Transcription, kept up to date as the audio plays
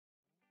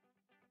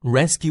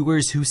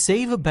Rescuers who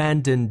save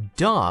abandoned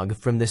dog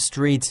from the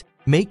streets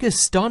make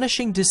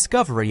astonishing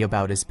discovery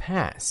about his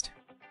past.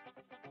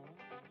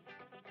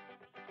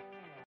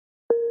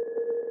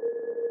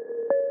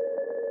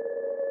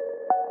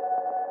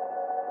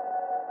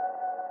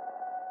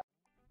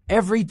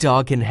 Every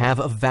dog can have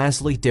a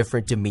vastly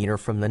different demeanor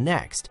from the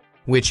next,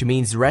 which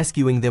means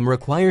rescuing them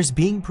requires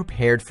being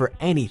prepared for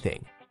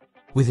anything.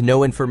 With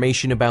no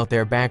information about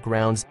their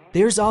backgrounds,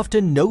 there's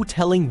often no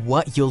telling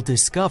what you'll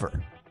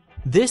discover.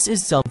 This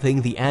is something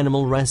the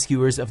animal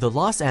rescuers of the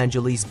Los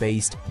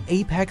Angeles-based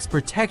Apex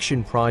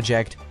Protection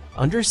Project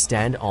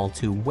understand all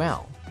too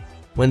well.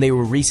 When they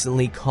were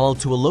recently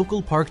called to a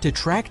local park to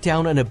track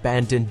down an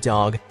abandoned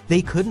dog,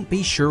 they couldn't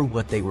be sure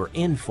what they were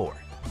in for.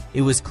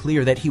 It was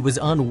clear that he was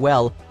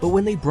unwell, but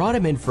when they brought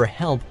him in for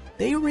help,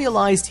 they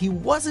realized he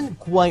wasn't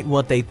quite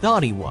what they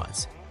thought he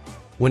was.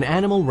 When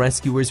animal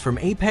rescuers from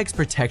Apex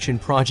Protection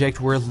Project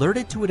were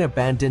alerted to an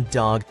abandoned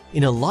dog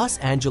in a Los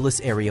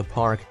Angeles area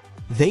park,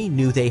 they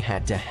knew they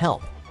had to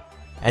help.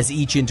 As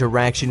each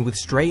interaction with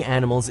stray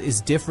animals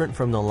is different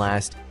from the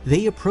last,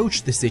 they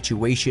approached the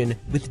situation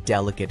with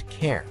delicate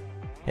care.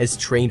 As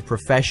trained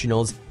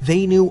professionals,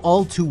 they knew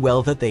all too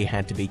well that they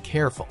had to be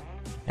careful.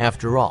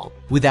 After all,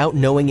 without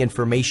knowing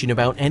information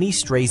about any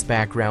stray's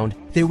background,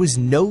 there was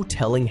no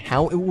telling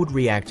how it would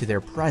react to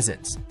their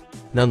presence.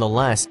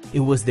 Nonetheless,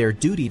 it was their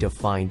duty to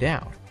find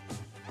out.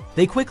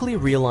 They quickly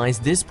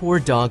realized this poor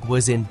dog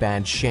was in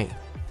bad shape.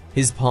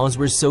 His paws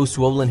were so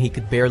swollen he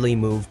could barely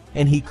move,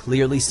 and he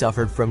clearly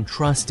suffered from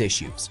trust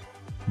issues.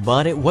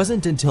 But it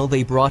wasn't until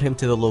they brought him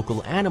to the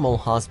local animal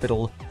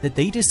hospital that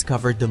they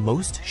discovered the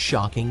most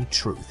shocking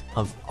truth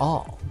of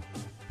all.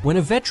 When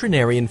a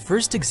veterinarian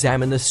first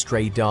examined the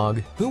stray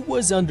dog, who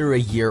was under a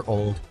year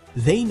old,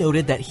 they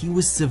noted that he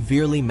was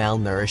severely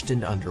malnourished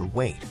and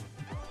underweight.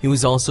 He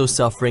was also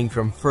suffering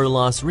from fur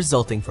loss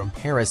resulting from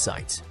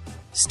parasites.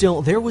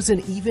 Still, there was an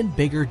even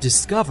bigger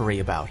discovery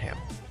about him.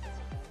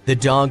 The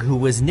dog, who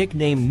was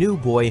nicknamed New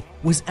Boy,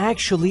 was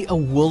actually a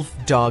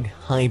wolf-dog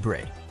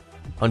hybrid.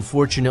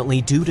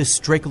 Unfortunately, due to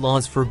strict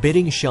laws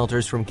forbidding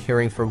shelters from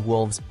caring for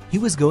wolves, he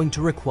was going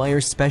to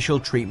require special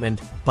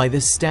treatment by the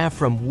staff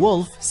from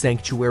Wolf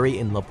Sanctuary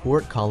in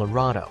LaPorte,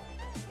 Colorado.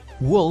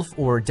 Wolf,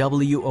 or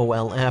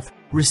WOLF,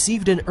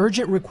 received an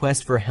urgent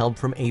request for help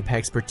from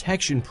Apex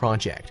Protection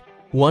Project,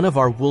 one of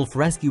our wolf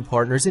rescue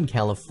partners in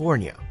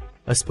California.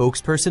 A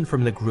spokesperson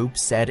from the group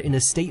said in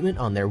a statement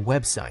on their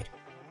website,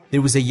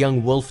 "There was a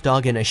young wolf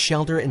dog in a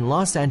shelter in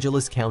Los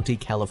Angeles County,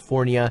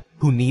 California,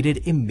 who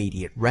needed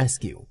immediate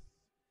rescue."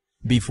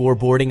 Before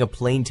boarding a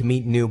plane to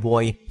meet New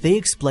Boy, they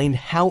explained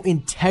how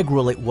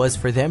integral it was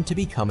for them to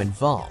become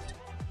involved.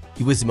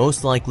 He was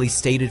most likely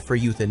stated for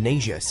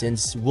euthanasia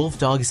since wolf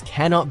dogs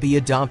cannot be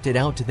adopted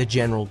out to the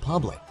general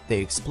public, they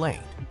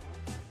explained.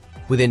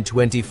 Within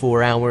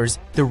 24 hours,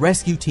 the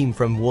rescue team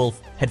from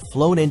Wolf had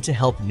flown in to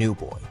help New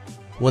Boy.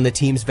 When the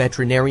team's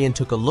veterinarian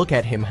took a look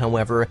at him,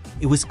 however,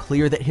 it was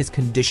clear that his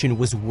condition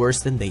was worse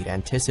than they'd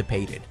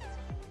anticipated.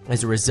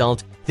 As a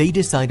result, they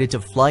decided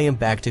to fly him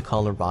back to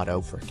Colorado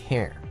for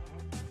care.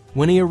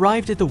 When he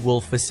arrived at the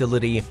Wolf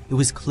facility, it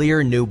was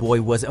clear New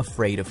Boy was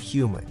afraid of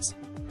humans.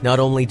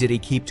 Not only did he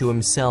keep to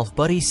himself,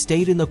 but he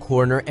stayed in the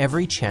corner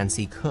every chance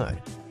he could.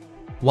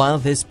 While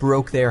this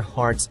broke their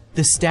hearts,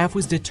 the staff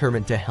was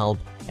determined to help,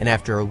 and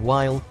after a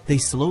while, they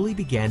slowly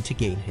began to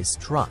gain his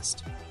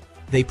trust.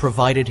 They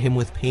provided him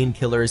with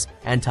painkillers,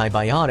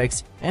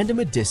 antibiotics, and a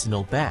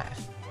medicinal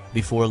bath.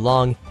 Before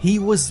long, he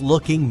was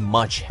looking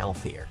much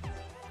healthier.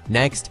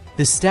 Next,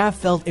 the staff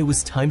felt it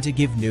was time to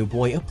give New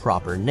Boy a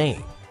proper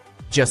name.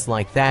 Just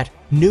like that,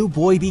 New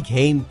Boy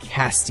became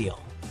Castiel.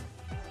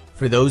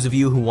 For those of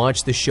you who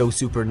watch the show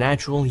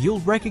Supernatural, you'll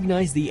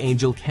recognize the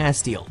angel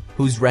Castiel,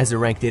 who's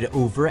resurrected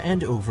over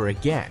and over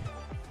again.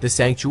 The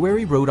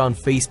Sanctuary wrote on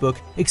Facebook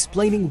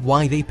explaining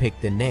why they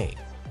picked the name.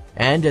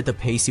 And at the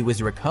pace he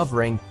was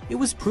recovering, it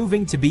was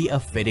proving to be a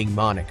fitting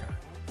moniker.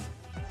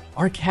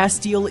 Our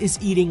Castiel is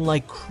eating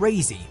like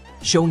crazy,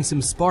 showing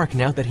some spark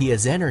now that he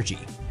has energy,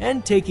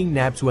 and taking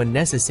naps when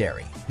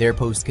necessary, their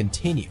post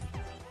continued.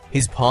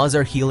 His paws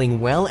are healing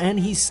well and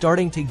he's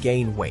starting to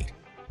gain weight.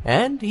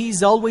 And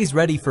he's always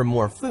ready for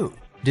more food,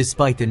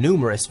 despite the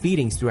numerous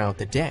feedings throughout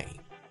the day.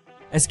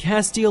 As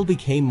Castiel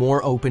became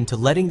more open to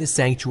letting the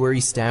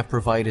sanctuary staff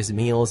provide his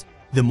meals,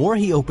 the more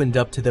he opened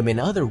up to them in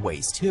other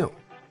ways too.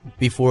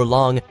 Before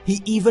long,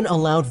 he even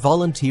allowed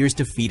volunteers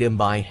to feed him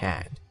by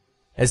hand.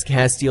 As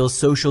Castiel's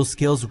social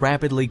skills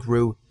rapidly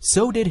grew,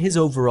 so did his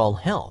overall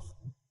health.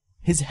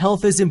 His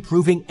health is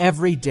improving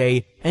every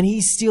day, and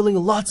he's stealing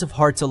lots of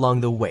hearts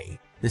along the way,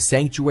 the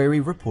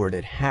sanctuary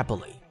reported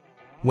happily.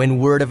 When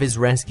word of his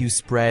rescue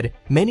spread,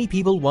 many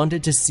people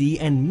wanted to see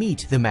and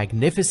meet the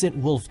magnificent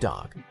wolf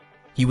dog.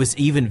 He was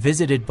even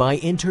visited by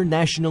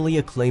internationally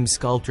acclaimed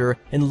sculptor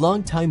and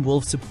longtime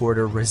wolf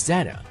supporter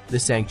Rosetta, the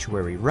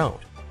sanctuary wrote.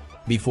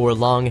 Before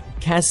long,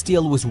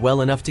 Castiel was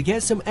well enough to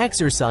get some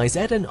exercise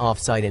at an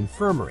off-site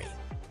infirmary.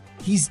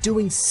 He's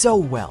doing so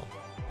well.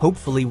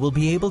 Hopefully we'll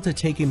be able to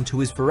take him to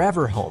his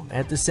forever home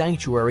at the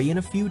sanctuary in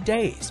a few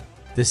days,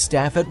 the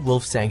staff at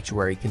Wolf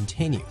Sanctuary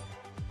continued.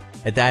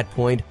 At that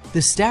point,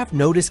 the staff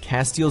noticed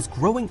Castiel's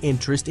growing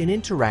interest in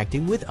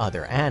interacting with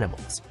other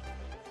animals.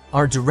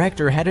 Our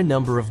director had a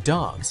number of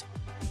dogs.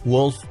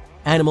 Wolf,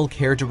 Animal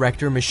Care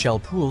Director Michelle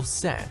Poole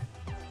said,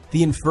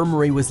 "The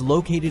infirmary was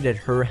located at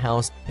her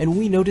house and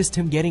we noticed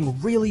him getting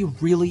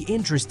really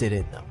interested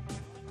in them."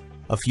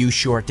 A few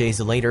short days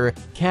later,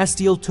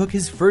 Castiel took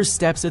his first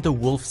steps at the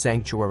wolf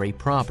sanctuary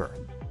proper.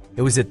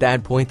 It was at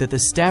that point that the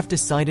staff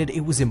decided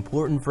it was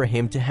important for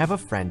him to have a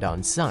friend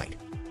on site.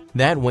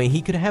 That way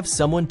he could have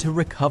someone to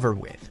recover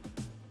with.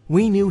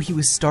 "We knew he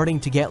was starting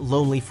to get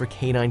lonely for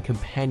canine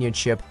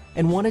companionship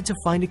and wanted to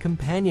find a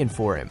companion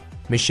for him,"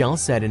 Michelle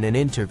said in an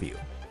interview.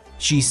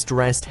 She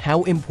stressed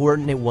how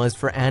important it was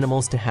for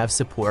animals to have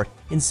support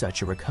in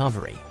such a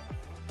recovery.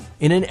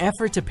 In an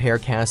effort to pair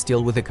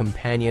Castiel with a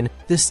companion,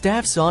 the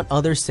staff sought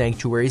other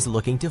sanctuaries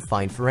looking to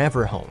find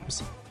forever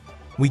homes.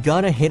 "We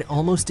got a hit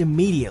almost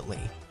immediately.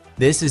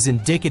 This is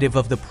indicative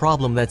of the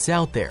problem that's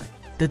out there,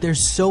 that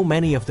there's so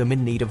many of them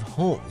in need of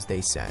homes,"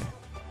 they said.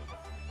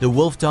 The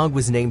wolf dog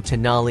was named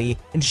Tenali,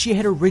 and she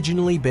had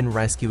originally been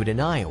rescued in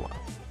Iowa.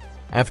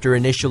 After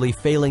initially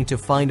failing to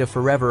find a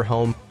forever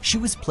home, she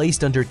was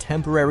placed under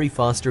temporary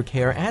foster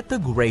care at the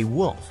Gray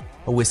Wolf,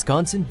 a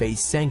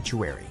Wisconsin-based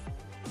sanctuary.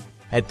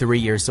 At 3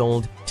 years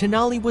old,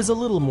 Tenali was a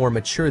little more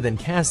mature than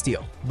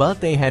Castiel, but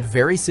they had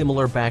very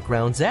similar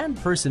backgrounds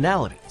and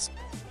personalities.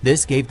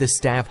 This gave the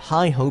staff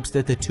high hopes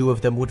that the two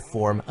of them would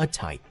form a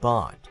tight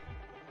bond.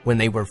 When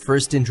they were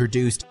first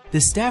introduced,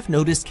 the staff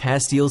noticed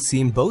Castiel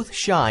seemed both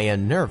shy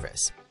and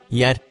nervous.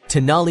 Yet,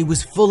 Tenali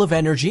was full of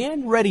energy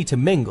and ready to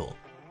mingle.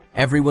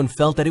 Everyone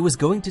felt that it was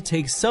going to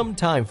take some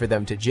time for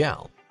them to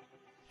gel.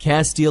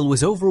 Castiel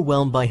was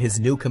overwhelmed by his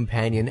new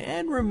companion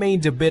and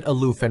remained a bit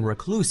aloof and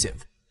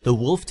reclusive, the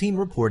wolf team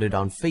reported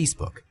on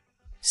Facebook.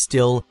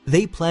 Still,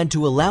 they planned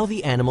to allow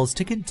the animals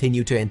to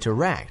continue to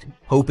interact,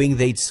 hoping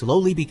they'd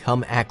slowly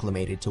become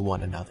acclimated to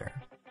one another.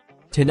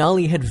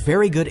 Tenali had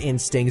very good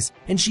instincts,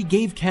 and she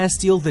gave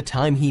Castiel the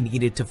time he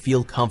needed to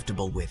feel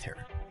comfortable with her.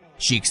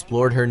 She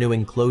explored her new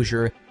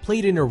enclosure,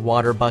 played in her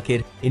water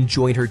bucket,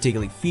 enjoyed her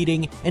daily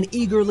feeding, and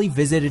eagerly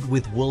visited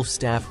with wolf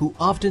staff who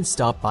often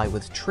stopped by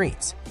with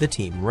treats, the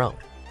team wrote.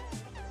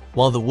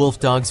 While the wolf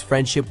dog's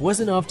friendship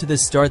wasn't off to the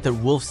start that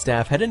wolf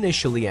staff had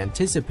initially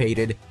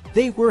anticipated,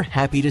 they were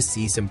happy to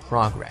see some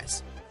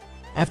progress.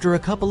 After a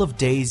couple of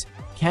days,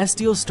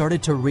 Castiel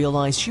started to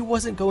realize she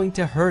wasn't going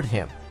to hurt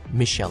him,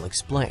 Michelle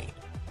explained.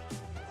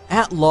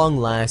 At long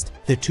last,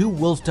 the two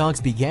wolf dogs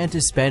began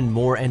to spend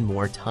more and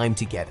more time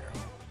together.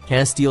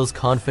 Castiel's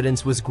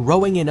confidence was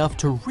growing enough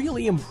to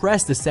really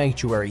impress the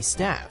sanctuary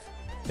staff.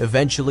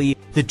 Eventually,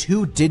 the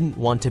two didn't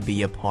want to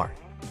be apart.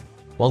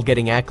 While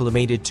getting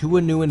acclimated to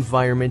a new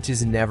environment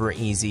is never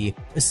easy,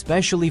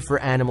 especially for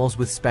animals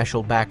with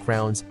special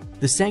backgrounds,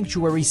 the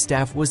sanctuary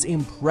staff was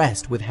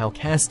impressed with how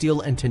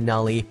Castiel and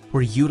Tenali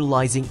were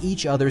utilizing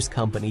each other's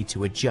company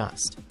to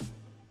adjust.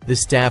 The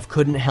staff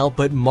couldn't help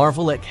but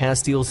marvel at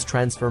Castiel's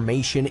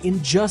transformation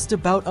in just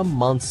about a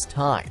month's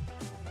time.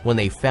 When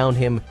they found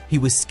him, he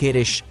was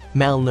skittish,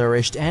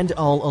 malnourished, and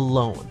all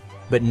alone.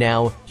 But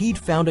now, he'd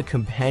found a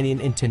companion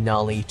in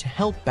Tenali to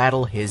help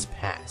battle his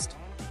past.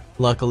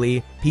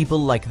 Luckily, people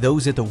like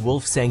those at the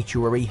Wolf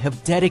Sanctuary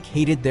have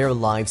dedicated their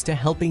lives to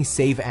helping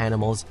save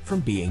animals from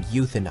being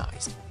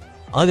euthanized.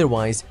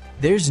 Otherwise,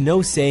 there's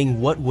no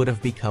saying what would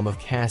have become of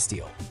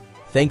Castiel.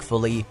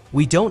 Thankfully,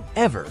 we don't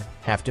ever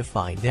have to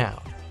find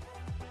out.